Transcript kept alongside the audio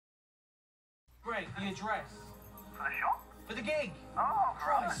great. The address. For the shop? For the gig. Oh,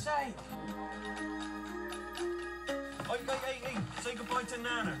 Christ's sake. Hey, say goodbye to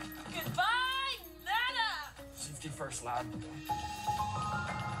Nana. Goodbye, Nana! Safety first, lad.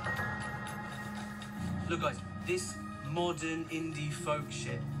 Look, guys, this modern indie folk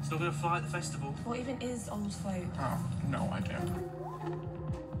shit, it's not going to fly at the festival. What even is old folk? Oh, no idea.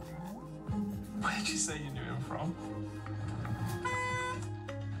 Where did you say you knew him from?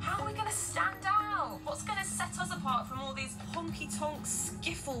 How are we going to stand out? What's going to set us apart from all these honky-tonk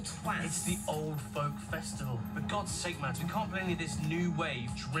skiffle twats? It's the old folk festival. For God's sake, man, we can't play any of this new wave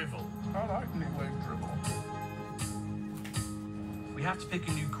drivel. I like new wave dribble. We have to pick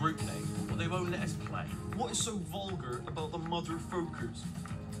a new group name, or they won't let us play. What is so vulgar about the motherfuckers?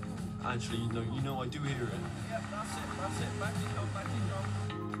 Actually, you know I do hear it. Yep, that's it. Back you go.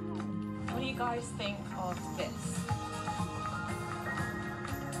 What do you guys think of this?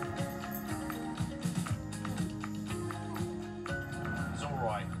 It's all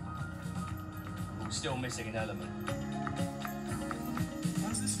right. We're still missing an element.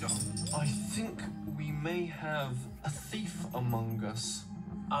 Where's this gone? I think we may have a thief among us.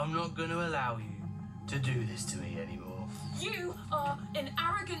 I'm not going to allow you to do this to me anymore. You are an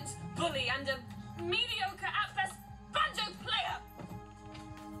arrogant bully and a mediocre at best banjo player!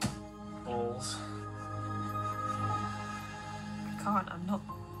 Balls. I can't, I'm not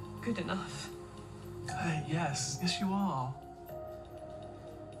good enough. Hey, yes you are.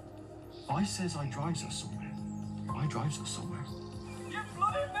 I says I drives us somewhere. I drives us somewhere. You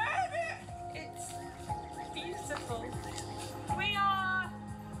bloody baby! It's beautiful. We are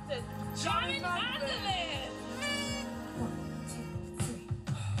the Giant Mandolin! 1, 2,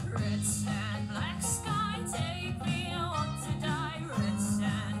 3. Red sand, black sky, take me, I want to die. Red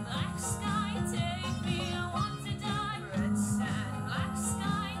sand, black sky, take me, I want to die. Red sand, black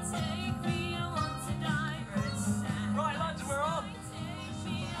sky, take me, I want to die. Red sand, Right, lads, we're on. take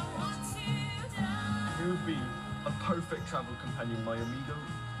me, I want to die. You would be a perfect travel companion, my amigo.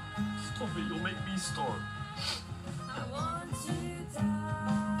 Stop it, you'll make me start. I want to